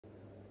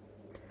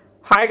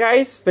Hi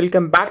guys,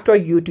 welcome back to our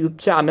YouTube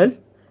channel.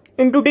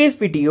 In today's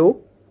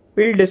video,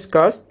 we'll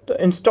discuss the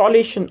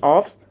installation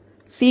of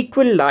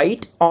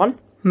SQLite on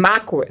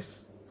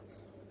macOS.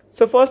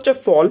 So first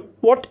of all,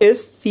 what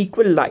is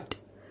SQLite?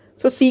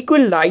 So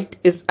SQLite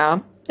is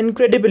an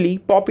incredibly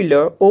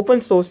popular open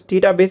source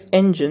database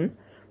engine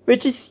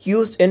which is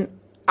used in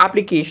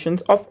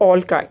applications of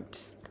all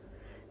kinds.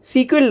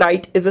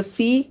 SQLite is a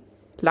C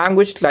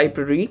language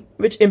library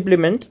which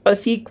implements a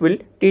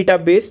SQL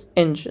database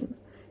engine.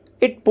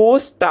 It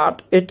boasts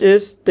that it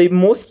is the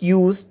most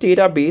used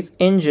database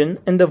engine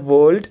in the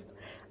world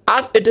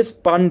as it is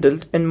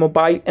bundled in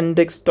mobile and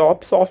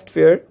desktop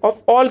software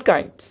of all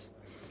kinds.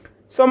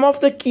 Some of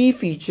the key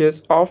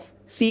features of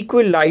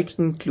SQLite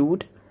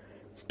include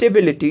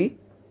stability,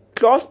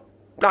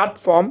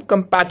 cross-platform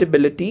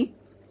compatibility,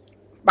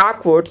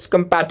 backwards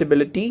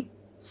compatibility,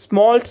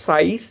 small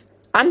size,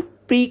 and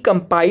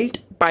pre-compiled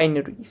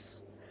binaries.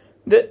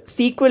 The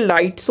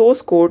SQLite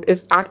source code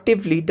is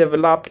actively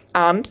developed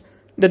and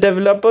the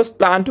developers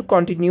plan to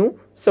continue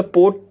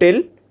support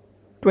till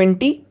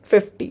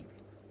 2050.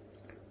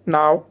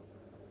 Now,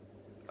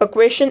 a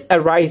question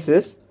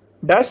arises,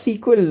 does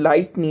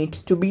SQLite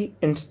needs to be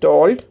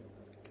installed?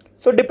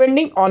 So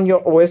depending on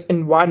your OS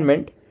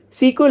environment,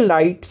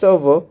 SQLite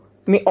server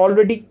may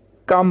already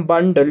come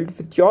bundled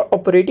with your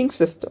operating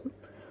system.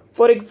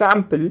 For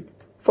example,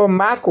 for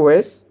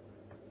macOS,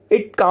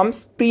 it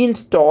comes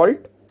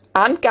pre-installed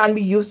and can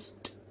be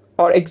used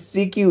or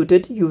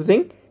executed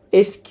using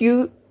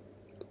SQLite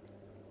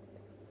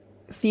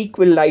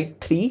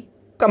 3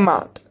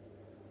 command.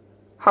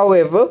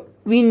 However,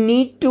 we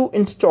need to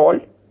install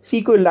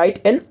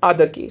SQLite in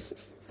other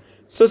cases.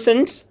 So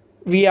since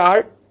we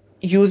are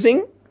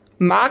using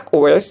Mac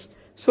OS,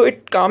 so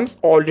it comes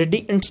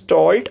already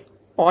installed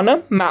on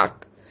a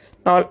Mac.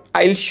 Now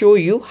I'll show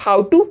you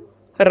how to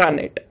run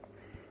it.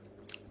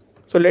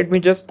 So let me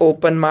just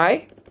open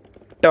my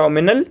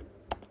terminal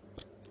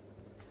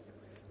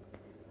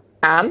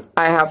and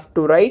I have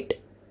to write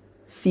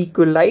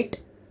SQLite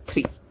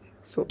 3.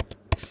 So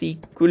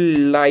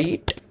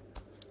SQLite,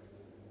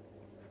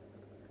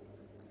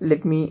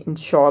 let me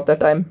ensure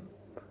that I'm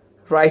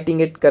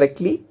writing it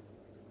correctly.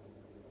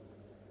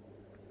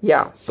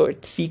 Yeah, so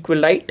it's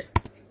SQLite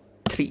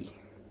 3.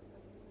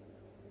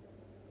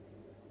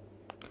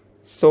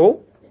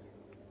 So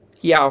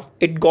yeah,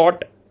 it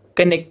got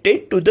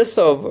connected to the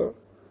server.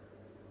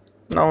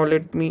 Now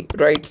let me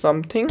write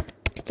something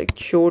like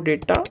show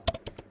data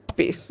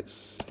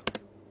bases.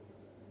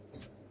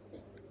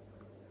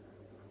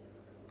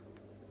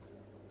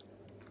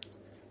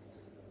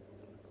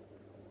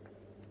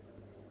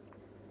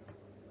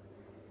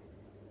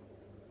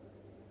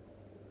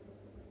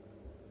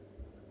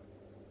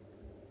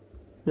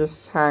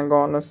 Just hang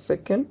on a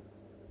second.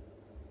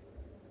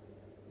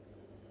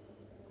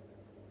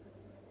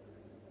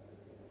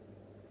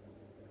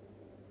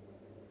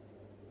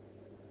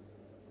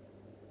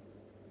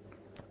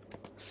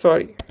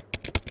 Sorry.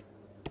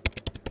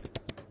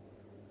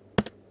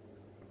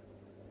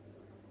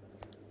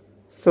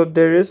 So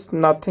there is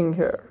nothing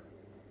here.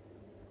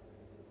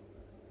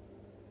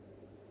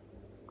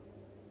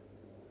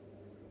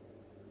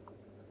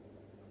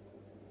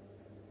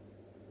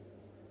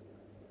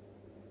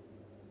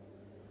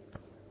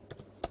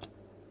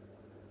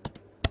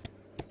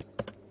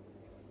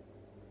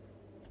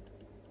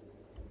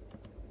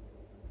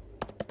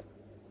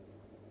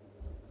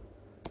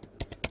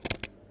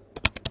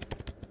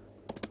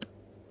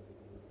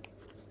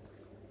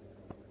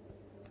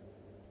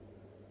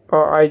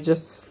 I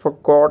just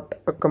forgot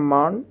a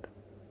command.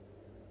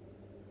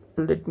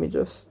 Let me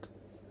just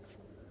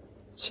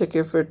check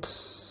if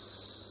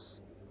it's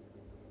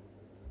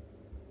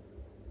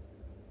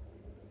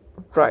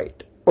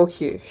right.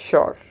 Okay,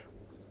 sure.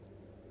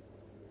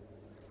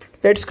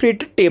 Let's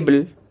create a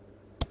table.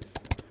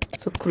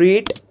 So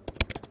create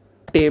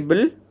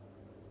table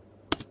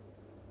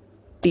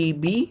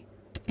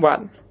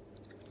tb1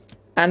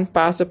 and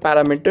pass the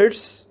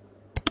parameters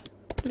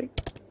like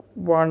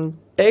one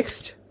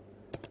text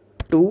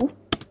to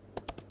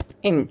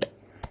int.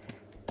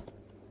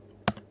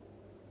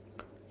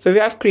 So we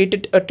have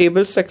created a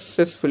table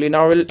successfully.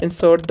 Now we'll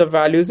insert the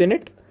values in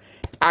it.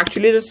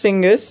 Actually, the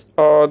thing is,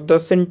 the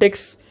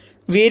syntax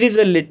varies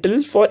a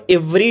little for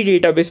every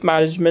database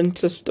management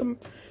system.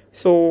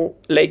 So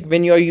like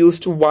when you're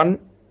used to one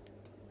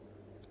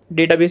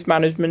database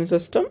management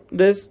system,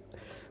 there's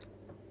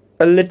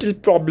a little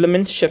problem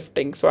in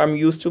shifting. So I'm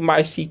used to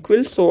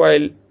MySQL, so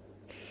I'll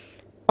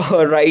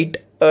write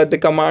the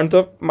commands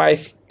of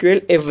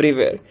MySQL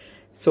everywhere.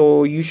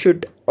 So you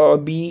should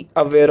be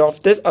aware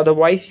of this,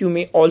 otherwise you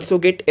may also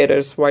get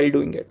errors while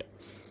doing it.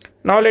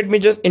 Now let me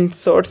just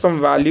insert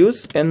some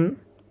values in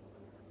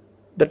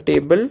the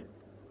table.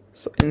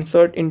 So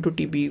insert into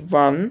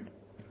tb1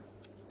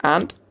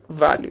 and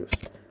values.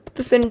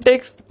 The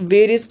syntax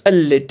varies a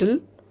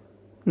little,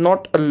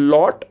 not a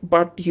lot,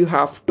 but you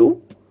have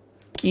to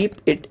keep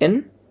it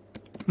in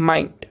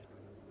mind.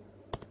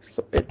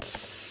 So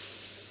it's,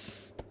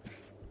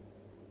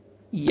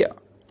 yeah,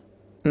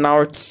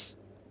 now it's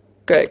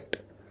correct.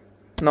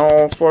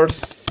 Now for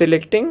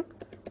selecting,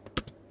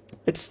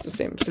 it's the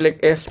same.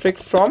 Select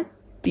asterisk from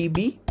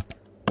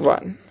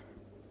tb1.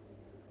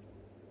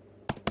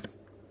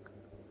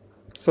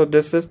 So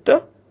this is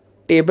the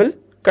table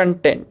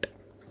content.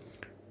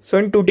 So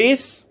in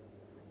today's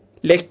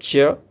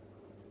lecture,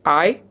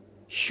 I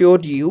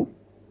showed you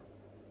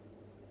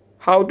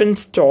how to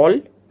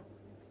install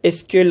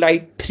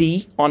SQLite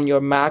 3 on your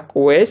Mac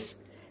OS,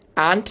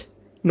 and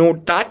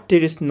note that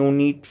there is no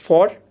need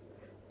for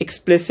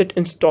explicit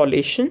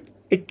installation.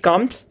 It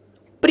comes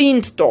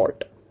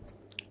pre-installed.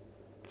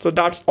 So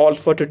that's all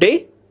for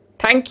today.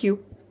 Thank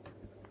you.